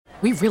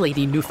We really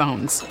need new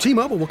phones.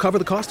 T-Mobile will cover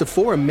the cost of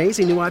 4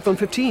 amazing new iPhone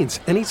 15s,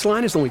 and each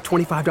line is only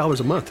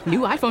 $25 a month. New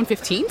iPhone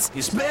 15s?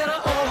 It's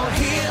better over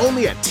here.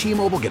 Only at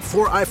T-Mobile, get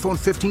 4 iPhone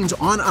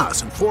 15s on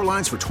us and 4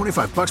 lines for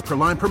 $25 per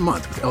line per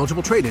month with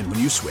eligible trade-in when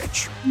you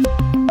switch.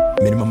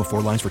 Minimum of 4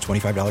 lines for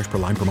 $25 per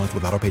line per month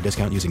with autopay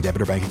discount using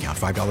debit or bank account.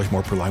 $5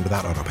 more per line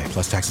without autopay,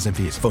 plus taxes and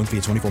fees. Phone fee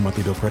at 24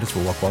 monthly bill credits for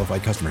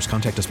well-qualified customers.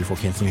 Contact us before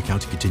canceling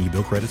account to continue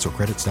bill credits or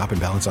credit stop and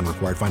balance on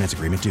required finance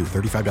agreement due.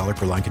 $35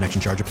 per line connection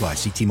charge applies.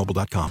 See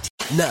T-Mobile.com.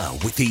 Now,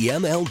 with the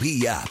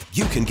MLB app,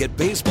 you can get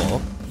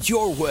baseball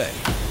your way.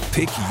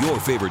 Pick your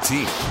favorite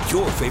team,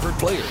 your favorite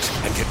players,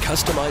 and get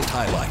customized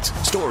highlights,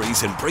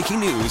 stories, and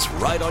breaking news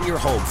right on your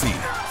home feed.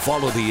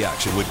 Follow the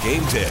action with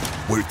Game Day,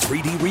 where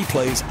 3D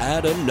replays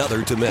add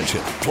another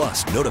dimension.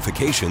 Plus,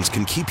 notifications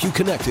can keep you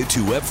connected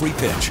to every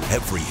pitch,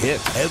 every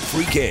hit,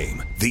 every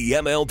game. The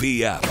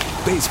MLB app.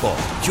 Baseball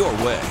your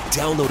way.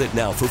 Download it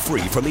now for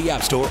free from the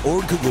App Store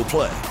or Google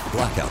Play.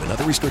 Blackout and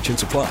other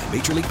restrictions apply.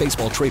 Major League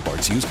Baseball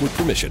trademarks used with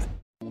permission.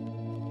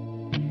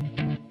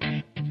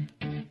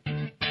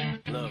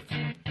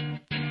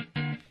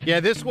 Yeah,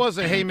 this was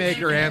a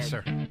haymaker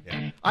answer.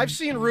 I've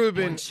seen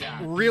Ruben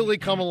really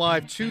come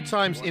alive 2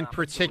 times in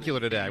particular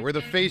today, where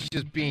the face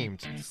just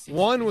beamed.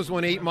 One was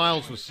when 8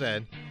 Miles was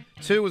said.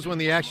 2 was when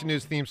the Action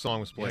News theme song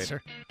was played.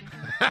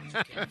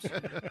 Yes,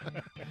 sir.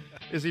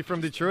 Is he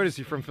from Detroit? Is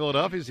he from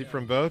Philadelphia? Is he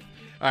from both?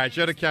 All right,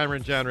 Joe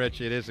DeCamera, John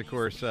Ritchie. It is, of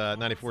course,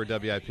 94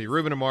 WIP.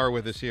 Ruben Amar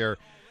with us here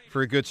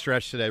for a good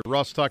stretch today.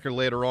 Ross Tucker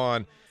later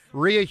on.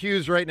 Rhea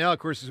Hughes right now, of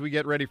course, as we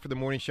get ready for the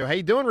morning show. How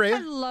you doing, Rhea?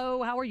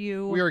 Hello, how are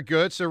you? We are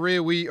good. So,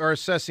 Rhea, we are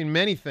assessing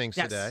many things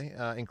Yes. today,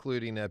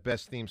 including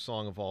best theme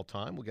song of all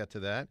time. We'll get to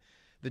that.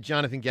 The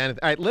Jonathan Gannon.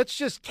 All right, let's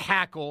just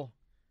tackle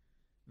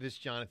this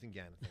Jonathan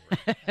Gannon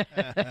thing.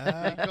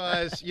 Right?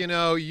 Because, you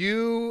know,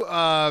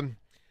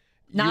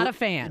 Not a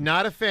fan.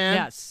 Not a fan.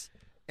 Yes.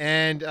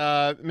 And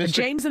Mr.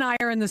 James and I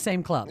are in the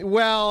same club.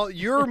 Well,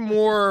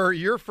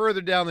 you're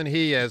further down than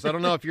he is. I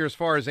don't know if you're as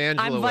far as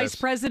Angela I'm vice is.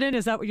 president.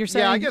 Is that what you're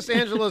saying? Yeah, I guess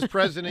Angela's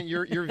president.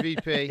 You're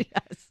VP.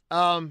 Yes.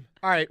 All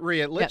right,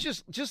 Rhea, let's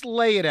just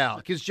lay it out,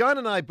 because John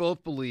and I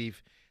both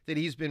believe that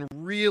he's been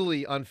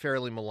really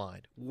unfairly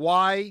maligned.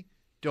 Why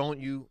don't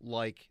you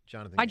like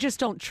Jonathan? I just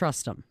don't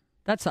trust him.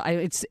 That's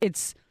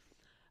it's.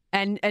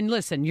 And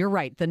listen, you're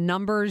right. The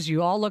numbers,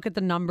 you all look at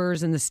the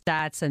numbers and the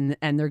stats,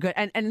 and they're good.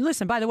 And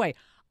listen, by the way,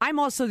 I'm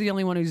also the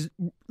only one who's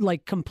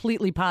like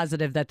completely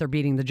positive that they're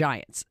beating the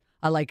Giants.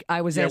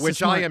 I was asked which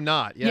this morning. I am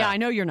not. Yeah, I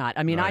know you're not.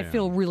 I mean, I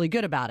feel really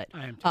good about it.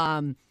 I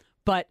am too.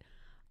 But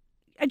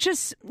I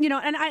just,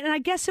 and I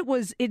guess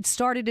it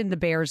started in the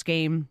Bears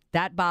game.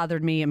 That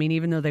bothered me. I mean,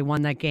 even though they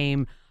won that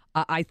game,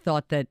 I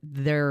thought that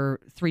their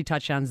 3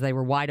 touchdowns, they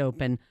were wide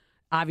open.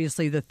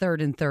 Obviously, the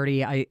 3rd and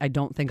 30, I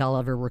don't think I'll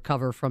ever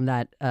recover from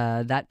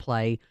that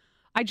play.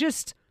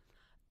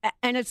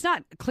 And it's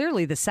not,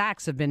 clearly the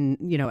sacks have been,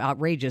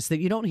 outrageous, that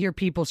you don't hear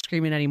people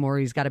screaming anymore.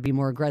 He's got to be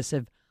more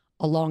aggressive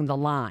along the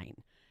line.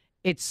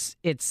 It's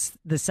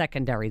the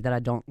secondary that I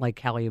don't like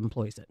how he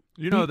employs it.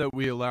 You know that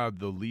we allowed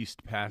the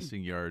least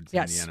passing yards in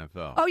the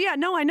NFL. Oh, yeah,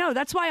 no, I know.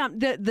 That's why I'm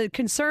the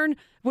concern,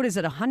 what is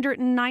it,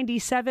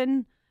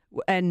 197?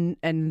 And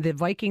the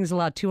Vikings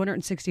allowed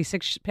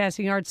 266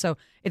 passing yards. So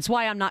it's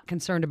why I'm not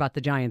concerned about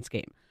the Giants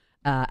game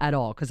at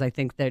all, because I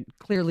think that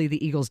clearly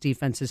the Eagles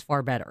defense is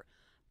far better.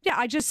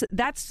 Yeah,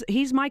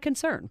 he's my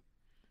concern.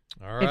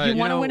 All right. If you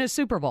want to win a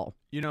Super Bowl.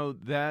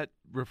 That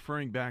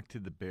referring back to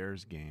the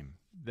Bears game,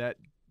 that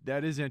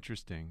is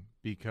interesting,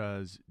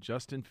 because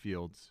Justin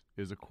Fields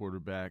is a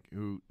quarterback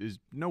who is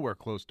nowhere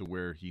close to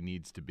where he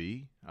needs to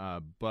be,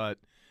 but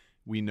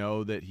we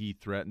know that he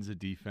threatens a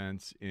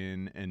defense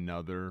in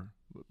another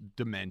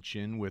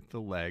dimension with the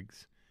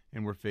legs,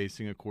 and we're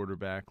facing a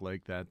quarterback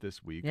like that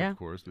this week, of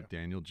course, with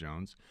Daniel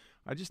Jones.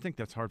 I just think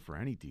that's hard for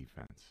any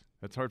defense.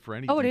 That's hard for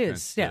any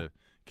defense to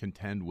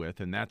contend with,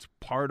 and that's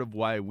part of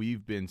why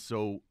we've been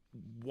so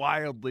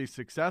wildly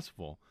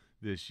successful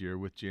this year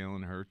with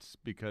Jalen Hurts,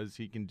 because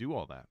he can do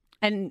all that.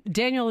 And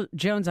Daniel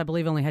Jones, I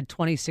believe, only had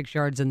 26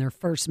 yards in their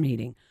first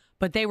meeting,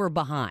 but they were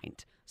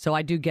behind. So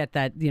I do get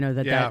that,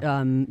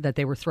 that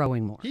they were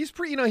throwing more. He's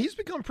he's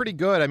become pretty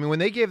good. I mean, when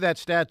they gave that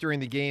stat during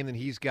the game, then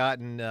he's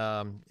gotten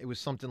it was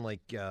something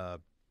like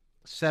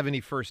 70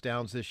 first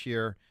downs this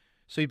year.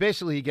 So he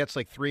gets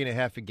like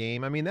 3.5 a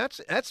game. I mean, that's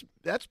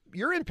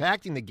you're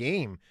impacting the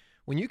game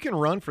when you can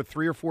run for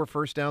 3 or 4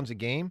 first downs a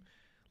game,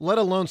 let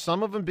alone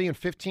some of them being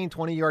 15,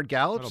 20-yard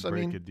gallops. That'll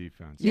break a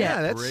defense.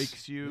 Yeah, that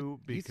breaks you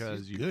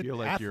because you feel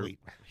like athlete.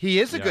 He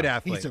is a good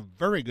athlete. He's a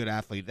very good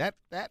athlete.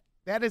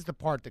 That is the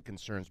part that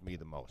concerns me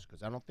the most,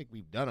 because I don't think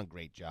we've done a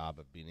great job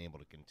of being able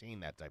to contain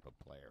that type of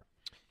player.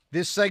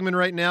 This segment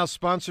right now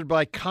sponsored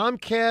by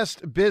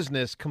Comcast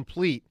Business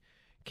Complete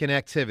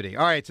Connectivity.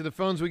 All right, to the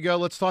phones we go.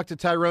 Let's talk to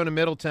Tyrone in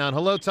Middletown.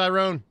 Hello,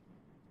 Tyrone.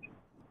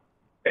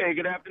 Hey,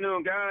 good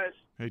afternoon, guys.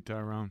 Hey,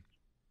 Tyrone.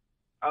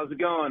 How's it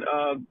going?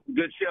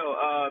 Good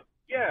show.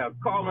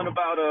 Calling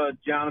about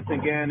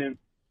Jonathan Gannon.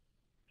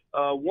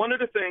 One of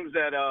the things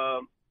that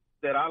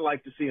that I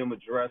like to see him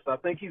address. I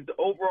think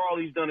overall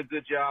he's done a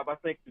good job. I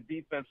think the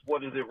defense,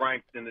 what is it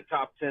ranked in the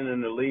top 10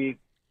 in the league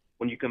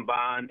when you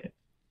combine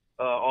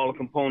all the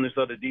components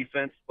of the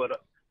defense. But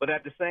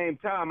at the same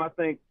time, I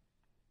think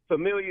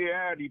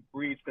familiarity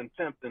breeds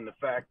contempt in the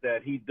fact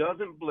that he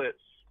doesn't blitz.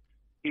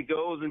 He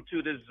goes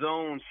into this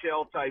zone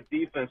shell-type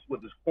defense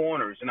with his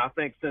corners. And I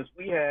think since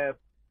we have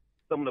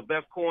some of the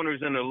best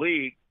corners in the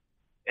league,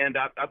 and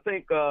I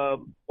think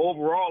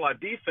overall our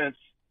defense,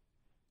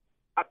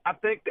 I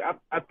think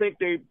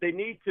they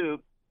need to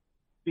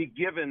be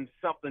given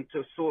something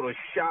to sort of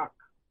shock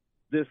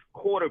this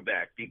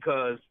quarterback,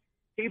 because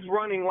he's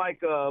running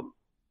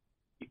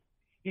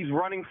he's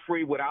running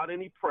free without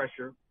any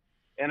pressure.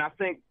 And I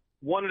think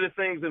one of the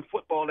things in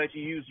football that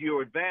you use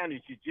your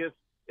advantage,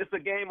 it's a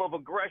game of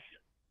aggression.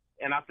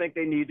 And I think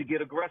they need to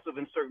get aggressive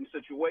in certain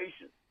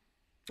situations.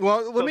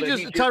 Well,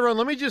 Tyrone,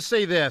 let me just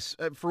say this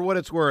for what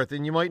it's worth,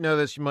 and you might know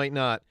this, you might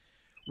not.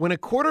 When a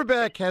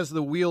quarterback has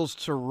the wheels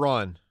to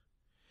run,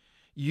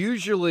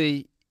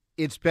 usually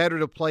it's better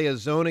to play a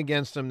zone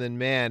against them than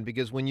man,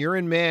 because when you're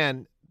in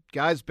man,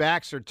 guys'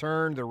 backs are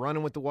turned, they're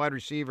running with the wide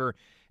receiver,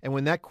 and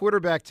when that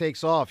quarterback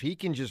takes off, he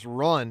can just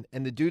run,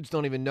 and the dudes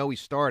don't even know he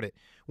started.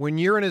 When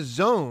you're in a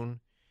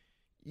zone,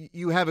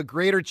 you have a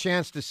greater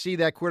chance to see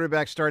that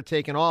quarterback start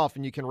taking off,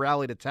 and you can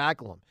rally to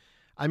tackle him.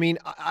 I mean,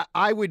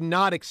 I would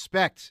not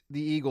expect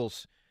the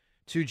Eagles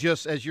to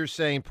just, as you're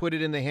saying, put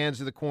it in the hands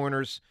of the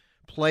corners,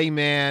 play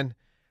man.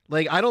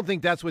 Like, I don't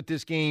think that's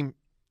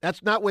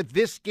not what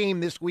this game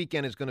this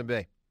weekend is going to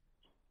be.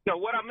 No,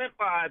 what I meant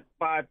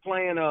by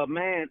playing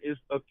man is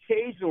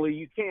occasionally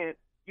you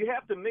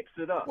have to mix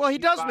it up. Well, he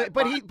does,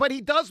 but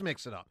he does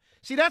mix it up.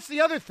 See, that's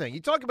the other thing. You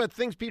talk about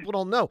things people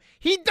don't know.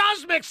 He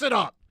does mix it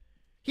up.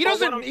 He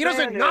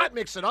doesn't not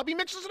mix it up. He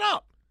mixes it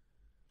up.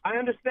 I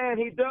understand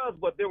he does,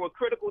 but there were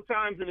critical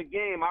times in the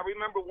game. I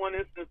remember one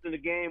instance in the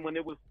game when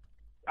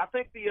I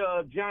think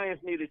the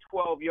Giants needed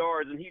 12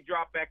 yards, and he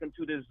dropped back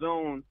into this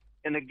zone,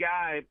 and the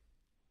guy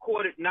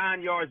caught it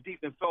 9 yards deep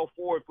and fell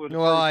forward for the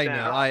first I down.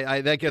 know.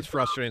 I that gets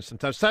frustrating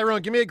sometimes.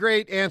 Tyrone, give me a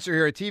great answer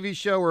here. A TV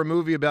show or a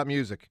movie about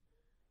music?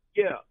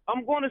 Yeah.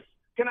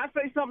 Can I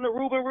say something to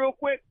Ruben real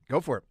quick?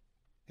 Go for it.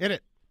 Hit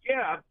it.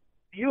 Yeah.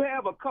 You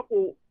have a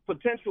couple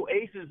potential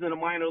aces in the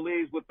minor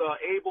leagues with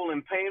Abel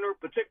and Painter,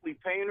 particularly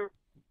Painter.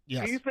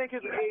 Yes. Do you think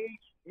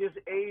his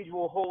age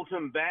will hold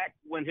him back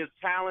when his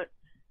talent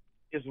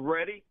is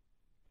ready?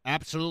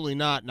 Absolutely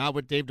not. Not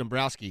with Dave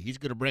Dombrowski. He's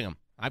going to bring him.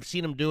 I've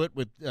seen him do it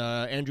with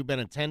Andrew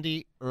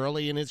Benintendi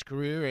early in his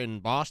career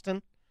in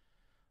Boston.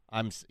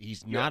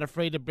 He's not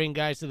afraid to bring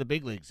guys to the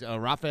big leagues.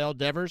 Rafael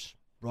Devers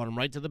brought him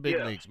right to the big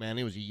leagues, man.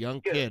 He was a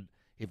young kid.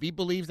 If he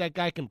believes that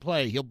guy can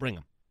play, he'll bring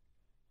him.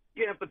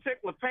 Yeah, in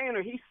particular,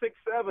 Painter, he's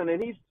 6'7",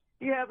 and he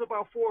has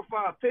about 4 or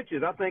 5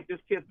 pitches. I think this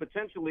kid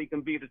potentially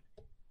can be at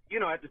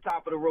the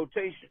top of the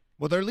rotation.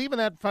 Well, they're leaving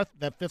that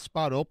fifth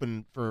spot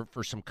open for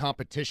some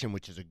competition,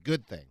 which is a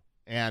good thing.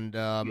 And,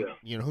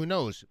 who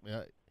knows?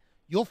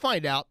 You'll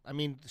find out. I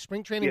mean,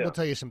 spring training will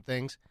tell you some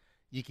things.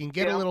 You can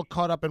get a little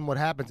caught up in what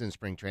happens in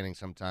spring training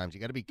sometimes.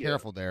 You got to be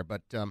careful there.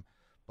 But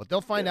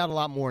they'll find out a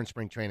lot more in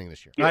spring training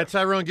this year. All right,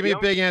 Tyrone, give me a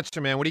big answer,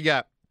 man. What do you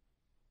got?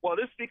 Well,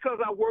 this is because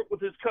I work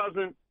with his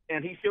cousin,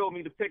 and he showed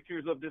me the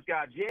pictures of this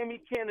guy,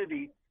 Jamie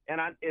Kennedy. And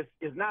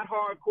it's not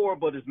hardcore,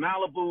 but it's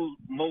Malibu's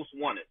most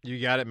wanted.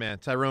 You got it, man.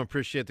 Tyrone,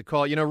 appreciate the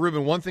call.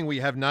 Ruben, one thing we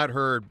have not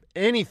heard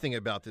anything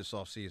about this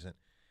offseason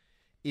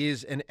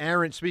is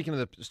speaking of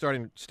the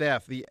starting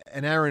staff,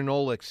 an Aaron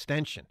Nola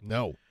extension.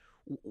 No.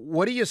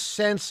 What do you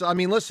sense? I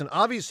mean, listen,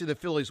 obviously the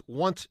Phillies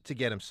want to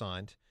get him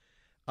signed.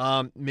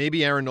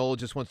 Maybe Aaron Nola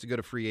just wants to go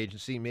to free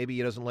agency. Maybe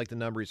he doesn't like the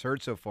number he's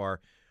heard so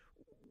far.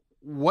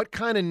 What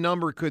kind of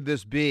number could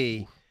this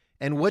be,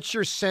 and what's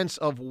your sense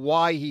of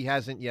why he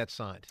hasn't yet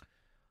signed?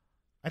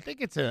 I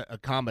think it's a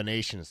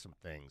combination of some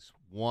things.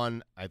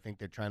 One, I think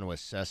they're trying to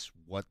assess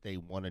what they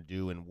want to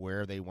do and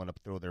where they want to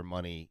throw their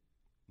money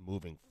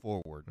moving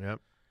forward.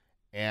 Yep.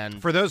 And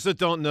for those that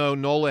don't know,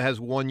 Nola has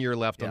 1 year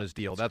left on his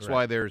deal. That's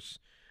why there's,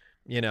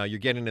 you're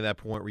getting to that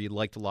point where you'd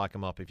like to lock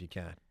him up if you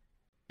can.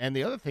 And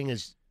the other thing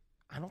is,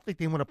 I don't think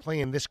they want to play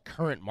in this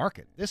current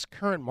market. This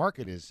current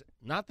market is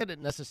not that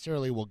it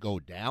necessarily will go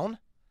down,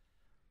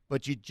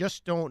 but you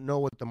just don't know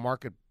what the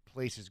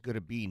marketplace is going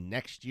to be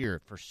next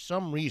year. For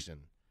some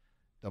reason,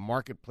 the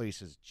marketplace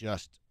has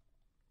just,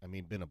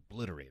 been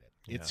obliterated.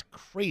 Yeah. It's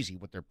crazy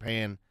what they're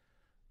paying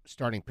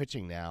starting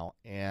pitching now,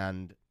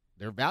 and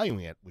they're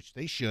valuing it, which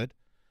they should.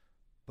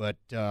 But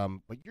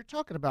you're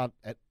talking about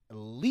at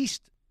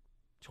least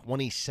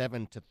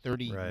 27 to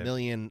 30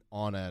 million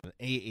on an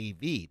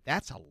AAV.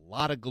 That's a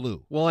lot of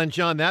glue. Well, and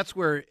John, that's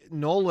where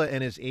Nola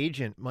and his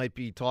agent might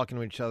be talking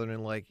to each other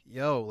and we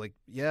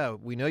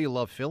know you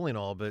love Philly and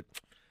all, but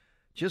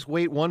just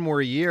wait one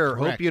more year.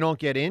 Correct. Hope you don't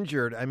get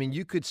injured. I mean,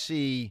 you could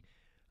see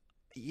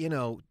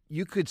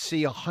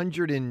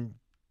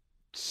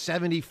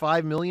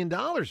 $175 million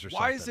or something.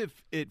 Why is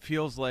it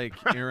feels like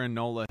Aaron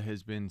Nola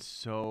has been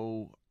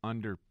so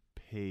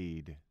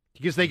underpaid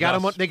Because they got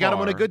him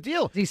on a good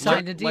deal. He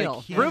signed a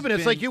deal. Ruben,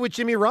 it's like you with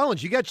Jimmy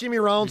Rollins. You got Jimmy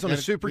Rollins on a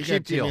super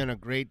cheap deal. Jimmy on a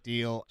great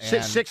deal.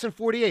 And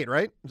 6-48,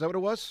 right? Is that what it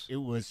was? It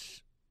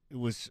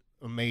was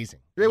amazing.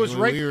 It was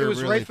right. We It were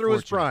was really right through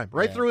his fortunate. prime.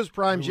 Right Yeah. through his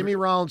prime. Jimmy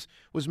Rollins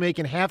was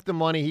making half the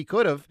money he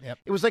could have. Yep.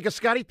 It was like a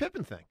Scottie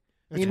Pippen thing.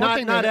 I mean, It's one not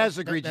thing not that- as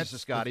egregious that's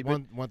as Scottie,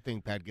 but one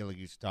thing Pat Gillick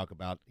used to talk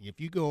about.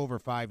 If you go over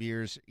 5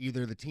 years,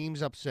 either the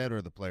team's upset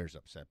or the player's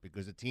upset,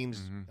 because the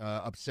team's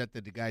upset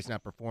that the guy's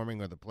not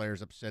performing or the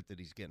player's upset that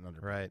he's getting under.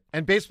 right.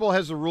 And baseball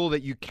has a rule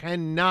that you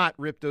cannot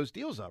rip those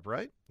deals up,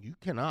 right? You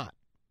cannot.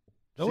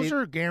 Those See-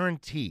 are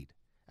guaranteed.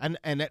 And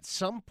at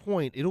some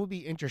point, it'll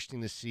be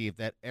interesting to see if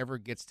that ever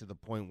gets to the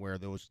point where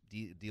those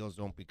deals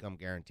don't become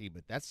guaranteed.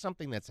 But that's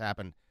something that's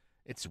happened.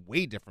 It's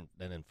way different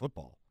than in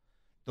football.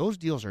 Those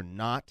deals are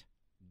not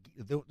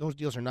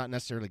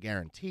necessarily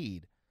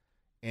guaranteed,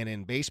 and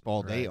in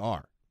baseball they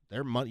are.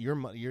 They're money.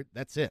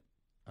 That's it.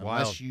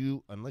 Unless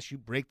you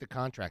break the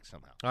contract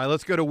somehow. All right,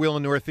 let's go to Will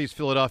in Northeast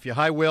Philadelphia.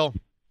 Hi, Will.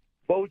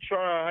 Botron,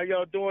 how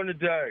y'all doing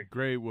today?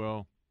 Great,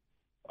 Will.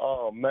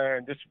 Oh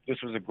man,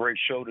 this was a great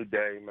show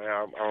today, man.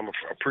 I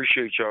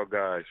appreciate y'all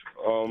guys.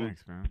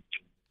 Thanks, man.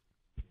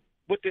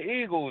 With the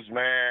Eagles,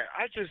 man,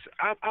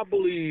 I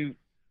believe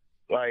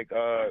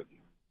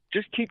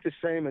just keep the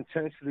same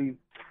intensity,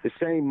 the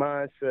same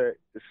mindset,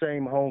 the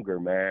same hunger,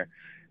 man.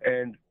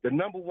 And the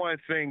number one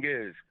thing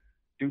is,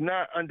 do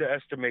not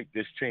underestimate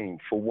this team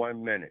for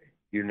 1 minute,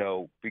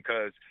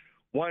 because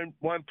one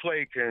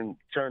play can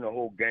turn the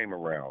whole game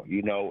around.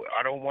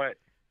 I don't want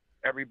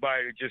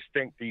everybody to just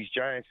think these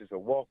Giants is a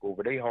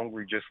walkover. They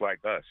hungry just like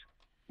us,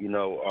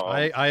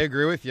 I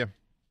agree with you.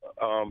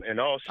 And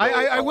also,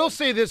 I will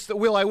say this,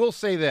 Will. I will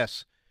say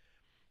this.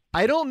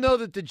 I don't know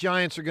that the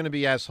Giants are going to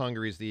be as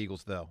hungry as the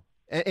Eagles, though.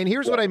 And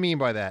here's what I mean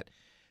by that.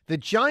 The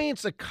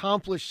Giants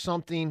accomplished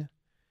something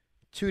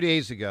 2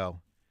 days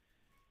ago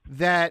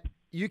that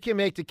you can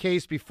make the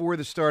case before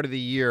the start of the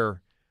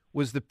year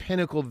was the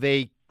pinnacle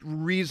they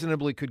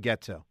reasonably could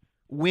get to.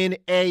 Win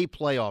a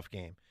playoff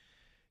game.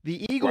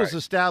 The Eagles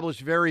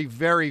established very,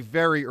 very,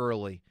 very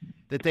early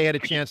that they had a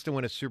chance to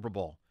win a Super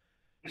Bowl.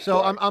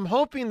 So I'm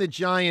hoping the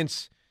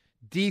Giants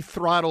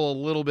de-throttle a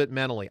little bit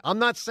mentally. I'm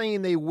not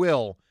saying they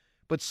will,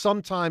 but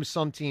sometimes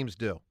some teams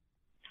do.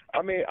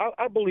 I mean,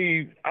 I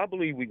believe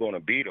we're going to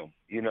beat them,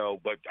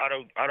 but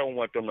I don't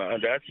want them to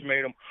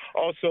underestimate them.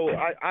 Also,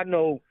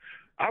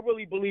 I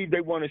really believe they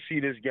want to see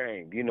this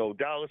game.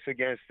 Dallas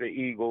against the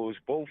Eagles,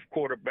 both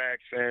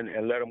quarterbacks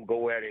and let them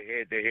go at it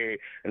head to head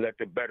and let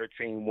the better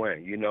team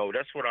win.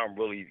 That's what I'm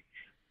really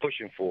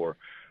pushing for.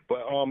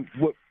 But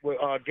with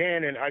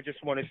Gannon, I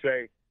just want to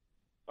say,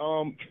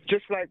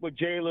 just like with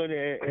Jalen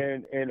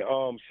and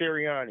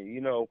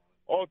Sirianni,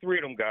 all three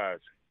of them guys,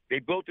 they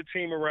built the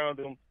team around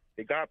them.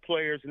 They got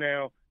players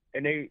now,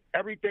 and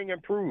everything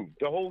improved.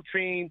 The whole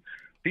team,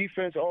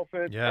 defense,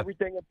 offense,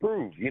 everything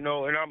improved. And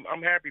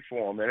I'm happy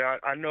for them. And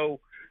I know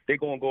they're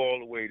gonna go all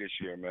the way this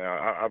year, man.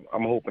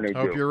 I'm hoping they do.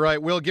 Hope you're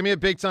right. Will, give me a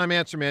big time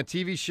answer, man.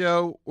 TV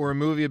show or a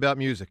movie about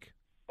music?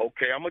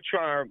 Okay, I'm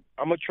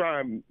gonna try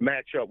and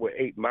match up with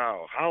 8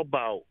 Mile. How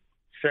about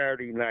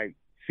Saturday Night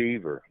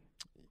Fever?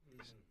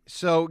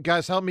 So,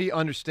 guys, help me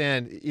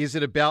understand. Is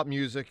it about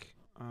music?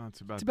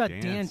 It's about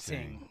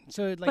dancing.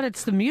 So, but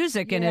it's the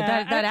music in it.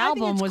 That I think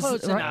album it's was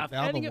close right? enough. The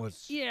album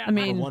was yeah. I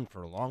mean, one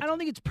for a long time. I don't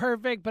think it's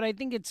perfect, but I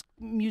think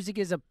music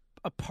is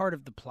a part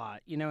of the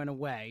plot, in a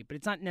way. But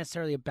it's not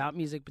necessarily about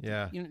music.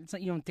 But it's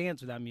not, you don't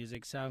dance without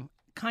music, so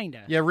kind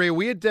of. Yeah, Ray,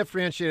 we had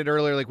differentiated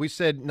earlier. Like we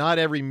said, not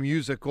every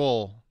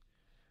musical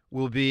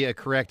will be a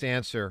correct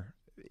answer.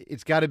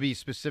 It's got to be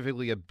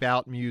specifically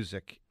about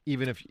music,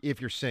 even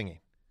if you're singing.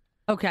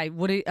 Okay,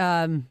 what do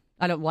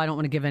I don't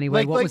want to give any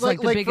away. What's the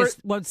biggest?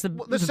 What's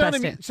the Sound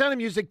best? Sound of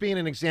Music being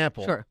an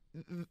example. Sure.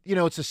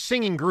 It's a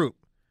singing group,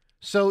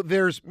 so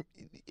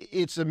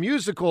it's a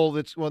musical.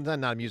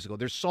 Not a musical.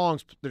 There's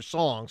songs.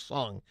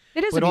 Sung.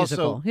 It is but a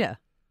musical. Also, yeah,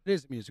 it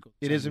is a musical.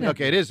 It is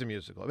okay. It is a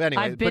musical.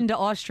 Anyway, I've been to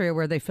Austria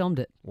where they filmed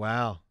it.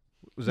 Wow.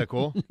 Was that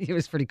cool? It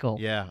was pretty cool.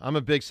 Yeah, I'm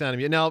a big Sound of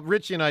Music. Now,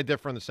 Richie and I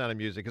differ on the Sound of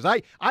Music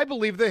because I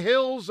believe the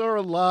Hills are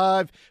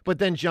alive, but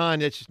then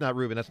John, it's just not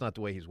Ruben. That's not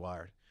the way he's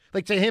wired.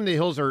 Like to him, the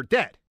Hills are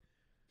dead.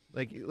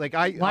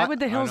 Why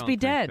would the Hills be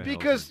dead?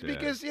 Because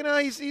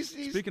he's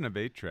Speaking of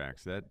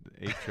 8-tracks, that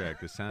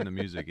 8-track, the Sound of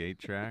Music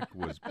 8-track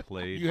was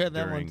played You had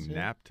that one during too?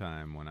 nap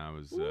time when I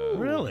was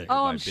Really? with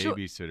Oh, my I'm sure.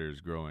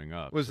 babysitters growing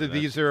up. Was So it?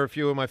 These are a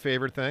few of my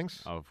favorite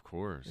things. Of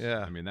course. Yeah.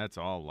 I mean, that's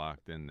all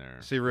locked in there.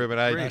 See, Ruben,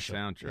 Great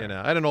soundtrack.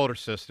 I had an older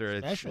sister.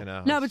 It's, Special.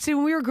 No, but see,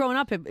 when we were growing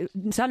up,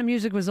 Sound of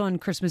Music was on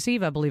Christmas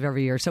Eve, I believe,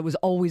 every year. So it was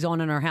always on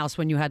in our house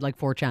when you had like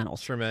 4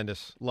 channels.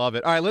 Tremendous. Love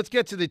it. All right, let's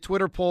get to the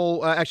Twitter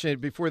poll. Actually,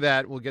 before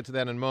that, we'll get to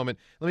that in a moment.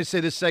 Let me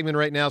say this segment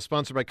right now,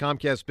 sponsored by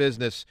Comcast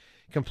Business,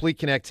 Complete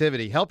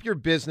Connectivity. Help your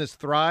business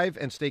thrive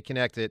and stay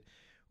connected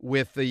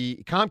with the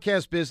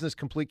Comcast Business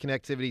Complete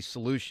Connectivity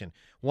solution.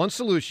 One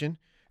solution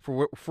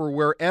for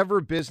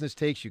wherever business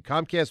takes you.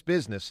 Comcast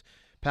Business,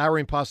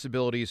 powering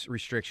possibilities,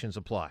 restrictions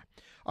apply.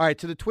 All right,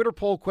 to the Twitter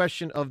poll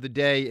question of the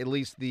day, at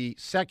least the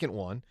second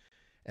one.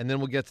 and then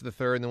we'll get to the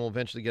third, and then we'll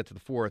eventually get to the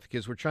fourth,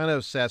 because we're trying to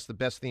assess the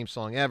best theme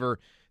song ever.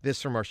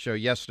 This from our show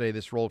yesterday.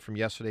 This rolled from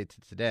yesterday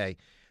to today.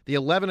 The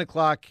 11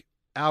 o'clock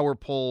hour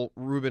poll,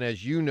 Ruben,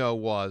 as you know,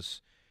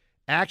 was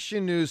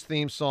Action News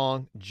theme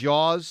song,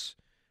 Jaws,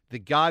 The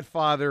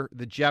Godfather,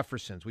 The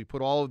Jeffersons. We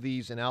put all of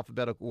these in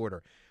alphabetical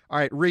order. All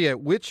right, Rhea,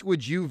 which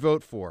would you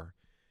vote for?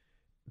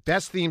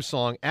 Best theme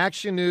song,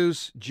 Action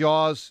News,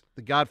 Jaws,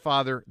 The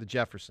Godfather, The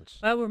Jeffersons.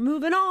 Well, we're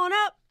moving on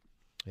up.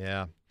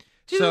 Yeah.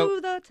 To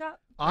the top.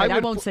 I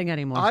won't sing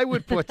anymore. I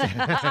would put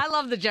I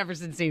love the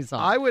Jefferson theme song.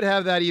 I would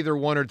have that either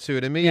one or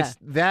two. To me, it's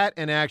that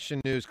and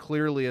Action News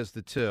clearly as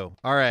the two.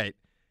 All right.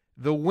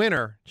 The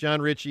winner, John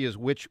Ritchie, is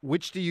which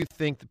do you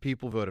think the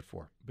people voted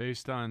for?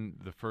 Based on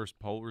the first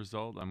poll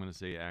result, I'm going to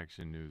say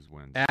Action News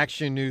wins.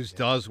 Action News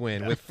does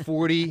win with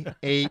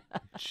 48%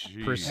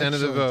 of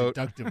the vote.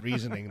 Deductive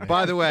reasoning there.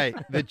 By the way,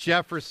 the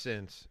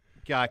Jeffersons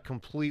got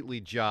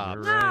completely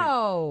jobbed.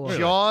 No.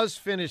 Jaws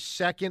finished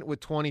second with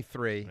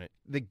 23. Right.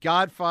 The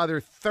Godfather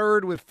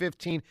third with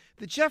 15.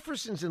 The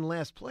Jeffersons in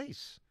last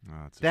place.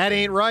 Oh, that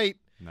ain't right.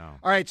 No.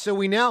 All right, so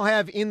we now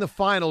have in the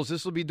finals,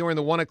 this will be during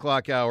the 1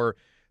 o'clock hour,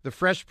 the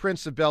Fresh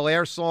Prince of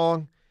Bel-Air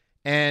song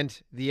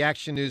and the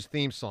Action News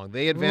theme song.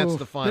 They advanced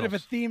the finals. Bit of a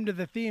theme to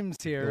the themes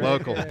here. Right?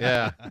 Local,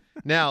 yeah.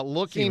 Now,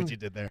 See what you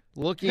did there.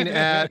 looking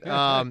at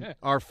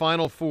our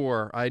final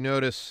four, I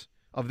notice,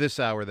 of this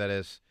hour, that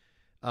is,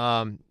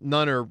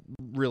 none are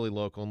really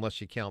local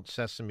unless you count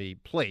Sesame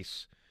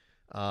Place.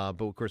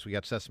 But, of course, we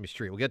got Sesame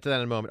Street. We'll get to that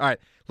in a moment. All right,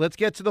 let's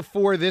get to the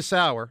four this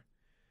hour.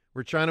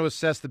 We're trying to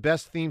assess the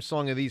best theme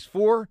song of these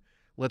four.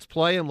 Let's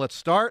play them. Let's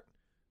start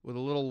with a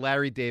little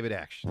Larry David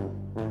action.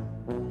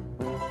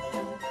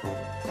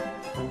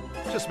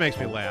 Just makes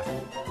me laugh.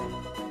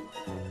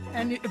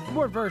 And it's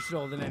more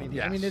versatile than anything.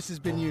 Yes. I mean, this has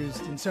been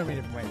used in so many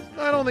different ways.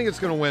 I don't think it's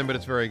going to win, but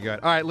it's very good.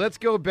 All right, let's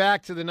go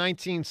back to the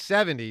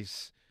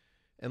 1970s,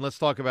 and let's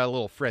talk about a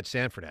little Fred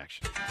Sanford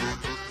action.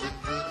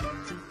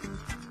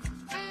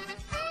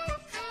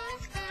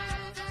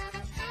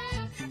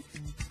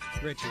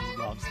 Richie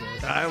loves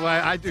this.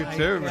 I do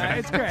too, man.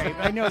 It's great.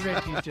 I know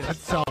Richie's just... That's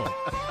solid.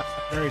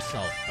 Very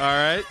solid. All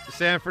right,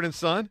 Sanford and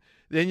Son.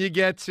 Then you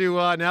get to,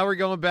 now we're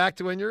going back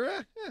to when you're,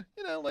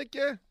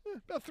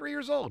 about 3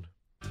 years old.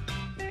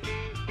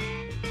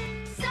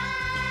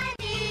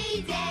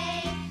 Sunny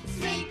day,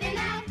 sweeping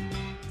up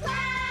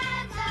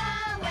clouds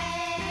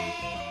away.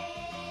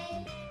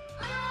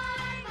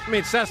 I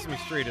mean, Sesame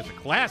Street is a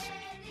classic.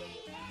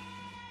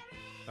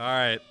 All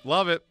right,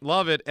 love it,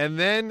 love it. And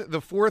then the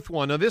fourth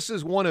one. Now, this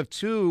is one of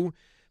two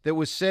that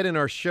was said in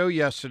our show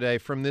yesterday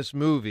from this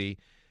movie.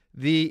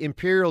 The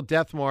Imperial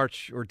Death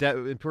March, or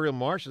Imperial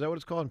March, is that what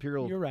it's called?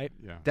 Imperial You're right.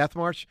 Yeah. Death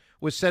March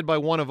was said by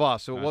one of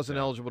us, so it wasn't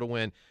eligible to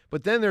win.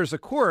 But then there's, of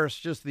course,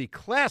 just the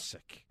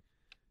classic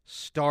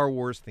Star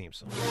Wars theme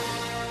song.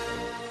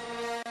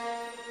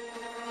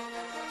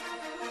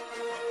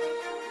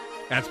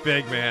 That's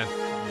big, man.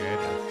 Yeah, it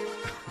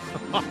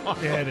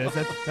is. Yeah, it is.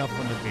 That's a tough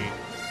one to beat.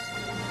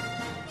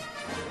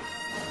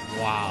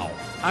 Wow.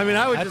 I mean,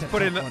 I would That's just a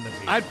put it in tough the, one to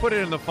beat. I'd put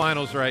it in the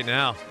finals right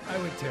now. I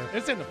would too.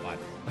 It's in the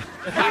finals.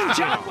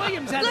 John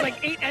Williams has like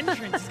 8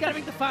 entrants. He's got to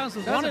make the finals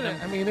with one of them.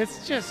 I mean,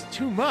 it's just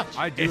too much.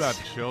 I do have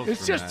chills. It's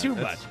from just that. too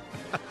much.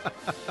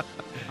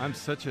 I'm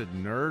such a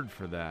nerd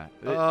for that.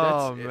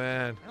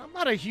 Man. I'm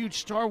not a huge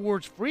Star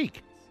Wars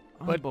freak,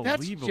 but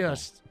that's Unbelievable.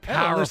 just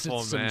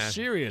Powerful, some man.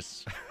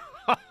 serious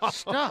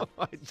stuff.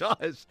 It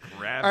does.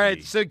 Gravity. All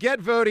right, so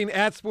get voting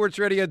at Sports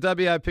Radio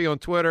WIP on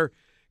Twitter.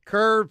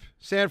 Curb,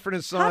 Sanford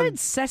and Son. How did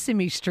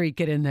Sesame Street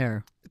get in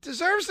there? It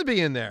deserves to be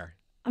in there.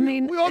 I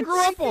mean, we all grew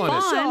it's up on it.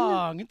 fun.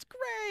 Song. It's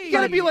great. You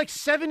got to be like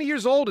 70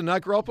 years old and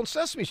not grow up on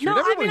Sesame Street. No,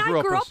 Everybody I mean,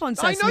 I grew up on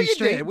Sesame I know you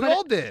Street. did. We but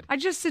all did. I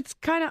just, it's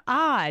kind of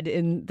odd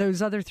in those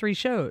other 3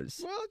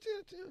 shows. Well,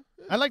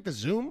 I like the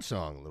Zoom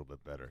song a little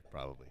bit better,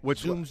 probably. Which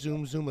Zoom, one?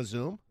 Zoom, Zoom, a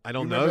Zoom? I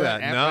don't You know remember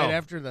that. No. Right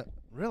after the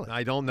really.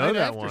 I don't know right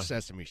that after one.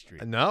 Sesame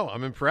Street. No,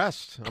 I'm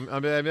impressed. I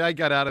mean, I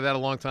got out of that a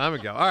long time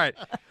ago. All right.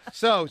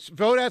 So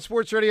vote at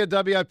Sports Radio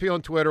WIP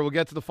on Twitter. We'll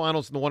get to the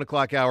finals in the 1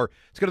 o'clock hour.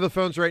 Let's go to the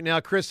phones right now.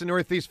 Chris in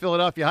Northeast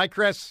Philadelphia. Hi,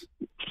 Chris.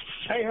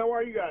 Hey, how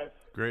are you guys?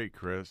 Great,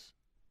 Chris.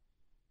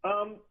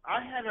 I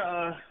had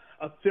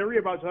a theory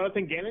about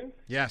Jonathan Gannon.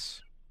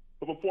 Yes.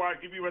 But before I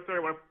give you a theory,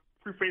 I want to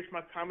preface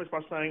my comments by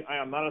saying I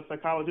am not a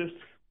psychologist.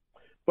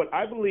 But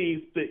I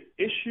believe the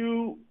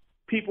issue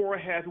people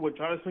had with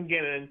Jonathan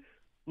Gannon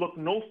look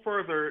no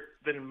further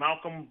than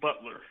Malcolm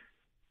Butler.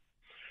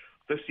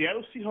 The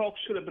Seattle Seahawks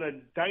should have been a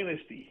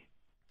dynasty,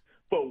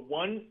 but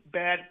one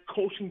bad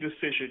coaching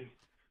decision,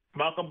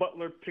 Malcolm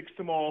Butler picks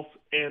them off,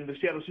 and the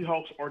Seattle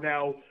Seahawks are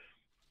now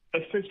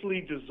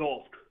essentially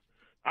dissolved.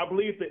 I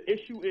believe the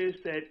issue is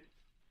that,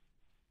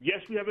 yes,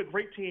 we have a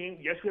great team,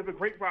 yes, we have a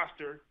great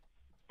roster,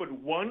 but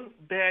one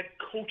bad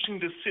coaching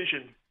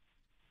decision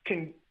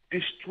can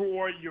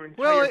destroy your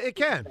entire. Well, it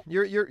can.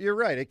 You're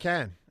right. It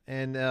can.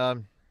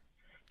 And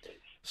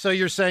so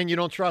you're saying you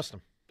don't trust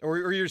them,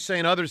 or you're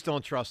saying others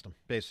don't trust them,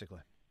 basically.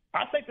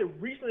 I think the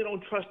reason they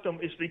don't trust them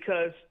is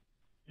because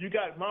you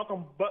got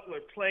Malcolm Butler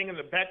playing in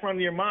the background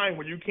of your mind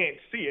where you can't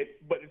see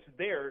it, but it's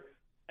there.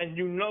 and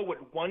you know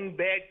what one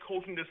bad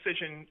coaching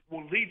decision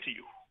will lead to.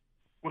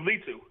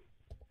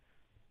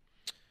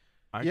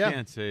 I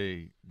can't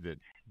say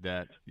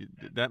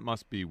that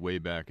must be way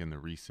back in the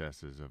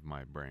recesses of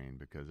my brain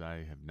because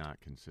I have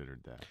not considered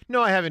that.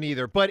 No, I haven't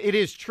either, but it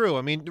is true.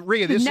 I mean,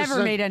 Rhea, this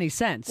never made any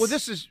sense. No,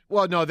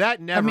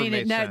 that never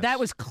made sense. That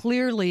was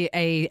clearly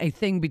a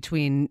thing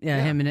between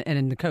him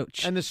and the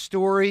coach. And the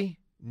story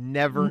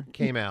never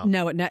came out.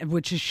 No,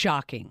 which is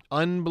shocking.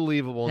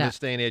 Unbelievable in this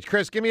day and age.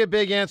 Chris, give me a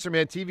big answer,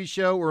 man. TV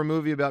show or a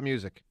movie about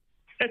music?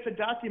 It's a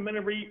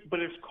documentary, but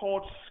it's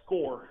called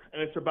Score,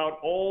 and it's about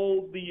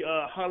all the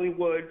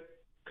Hollywood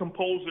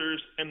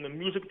composers and the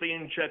music they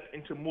inject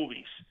into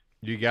movies.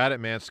 You got it,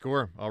 man.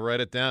 Score. I'll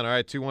write it down. All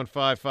right,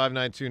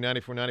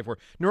 215-592-9494.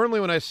 Normally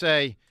when I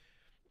say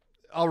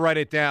I'll write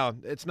it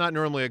down, it's not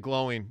normally a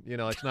glowing,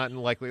 it's not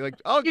likely. Like,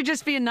 you're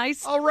just being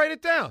nice? I'll write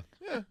it down.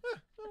 Yeah.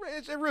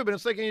 It's Ruben.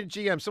 It's like in your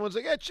GM. Someone's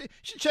like, you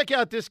should check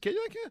out this kid.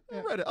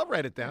 You're like, I'll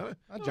write it down.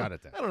 I'll jot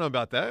it down. I don't know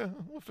about that.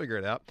 We'll figure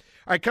it out.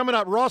 All right, coming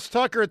up, Ross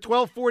Tucker at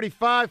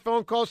 12:45.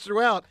 Phone calls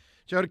throughout.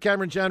 Joe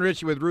DeCamera, John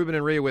Ritchie with Ruben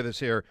and Rhea with us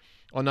here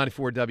on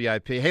 94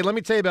 WIP. Hey, let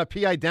me tell you about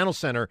PI Dental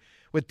Center.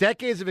 With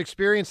decades of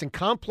experience in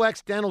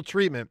complex dental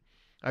treatment,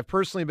 I've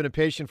personally been a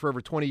patient for over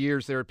 20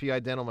 years there at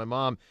PI Dental. My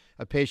mom,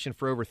 a patient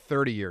for over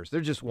 30 years.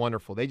 They're just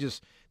wonderful. They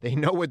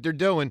know what they're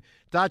doing.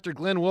 Dr.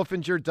 Glenn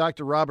Wolfinger,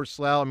 Dr. Robert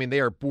Slough, they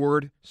are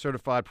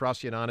board-certified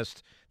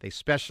prosthodontists. They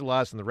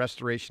specialize in the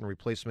restoration and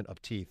replacement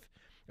of teeth.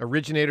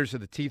 Originators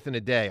of the Teeth in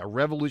a Day, a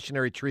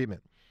revolutionary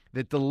treatment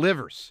that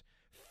delivers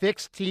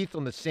fixed teeth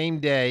on the same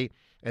day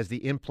as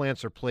the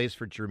implants are placed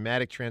for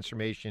dramatic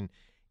transformation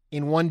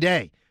in one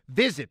day.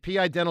 Visit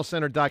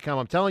PIDentalCenter.com.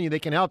 I'm telling you, they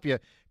can help you.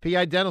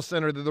 PI Dental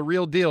Center, they're the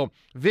real deal.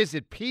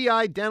 Visit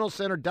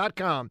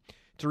PIDentalCenter.com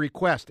to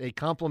request a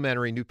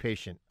complimentary new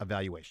patient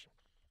evaluation.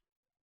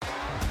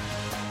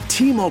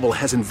 T-Mobile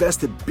has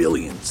invested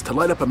billions to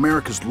light up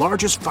America's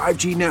largest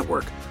 5G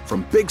network,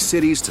 from big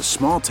cities to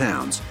small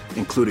towns,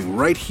 including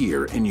right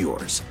here in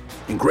yours.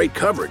 And great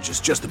coverage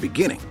is just the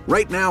beginning.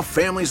 Right now,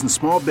 families and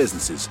small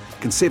businesses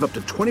can save up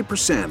to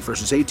 20%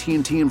 versus AT&T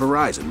and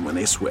Verizon when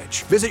they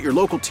switch. Visit your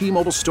local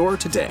T-Mobile store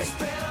today.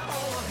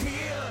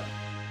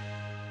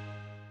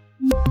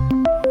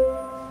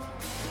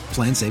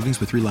 Plan savings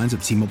with 3 lines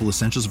of T-Mobile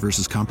Essentials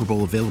versus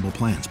comparable available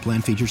plans.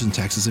 Plan features and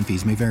taxes and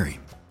fees may vary.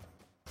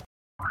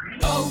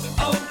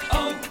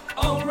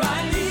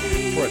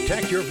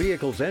 Protect your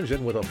vehicle's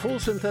engine with a full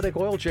synthetic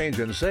oil change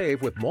and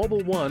save with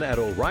Mobil 1 at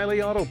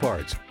O'Reilly Auto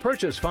Parts.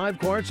 Purchase 5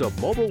 quarts of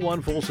Mobil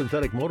 1 full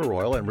synthetic motor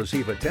oil and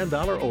receive a $10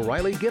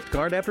 O'Reilly gift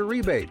card after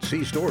rebate.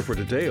 See store for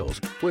details.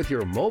 With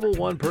your Mobil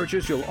 1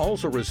 purchase, you'll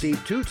also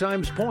receive 2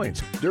 times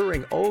points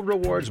during O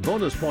Rewards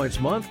Bonus Points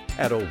Month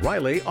at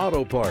O'Reilly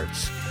Auto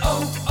Parts.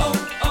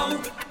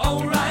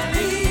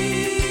 O'Reilly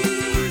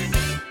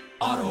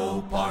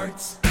Auto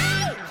Parts.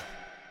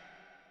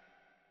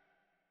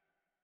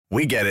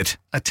 We get it.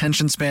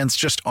 Attention spans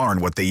just aren't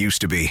what they used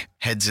to be.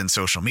 Heads in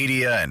social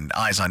media and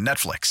eyes on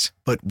Netflix.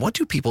 But what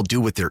do people do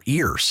with their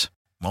ears?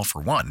 Well,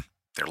 for one,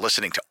 they're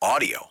listening to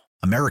audio.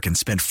 Americans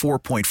spend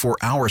 4.4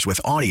 hours with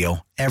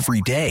audio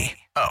every day.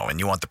 Oh, and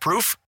you want the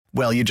proof?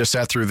 Well, you just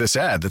sat through this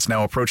ad that's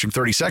now approaching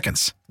 30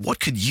 seconds. What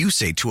could you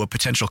say to a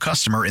potential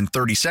customer in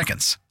 30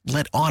 seconds?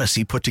 Let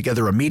Odyssey put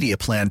together a media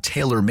plan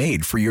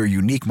tailor-made for your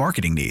unique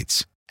marketing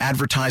needs.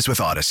 Advertise with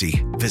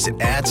Odyssey.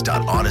 Visit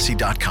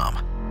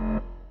ads.odyssey.com.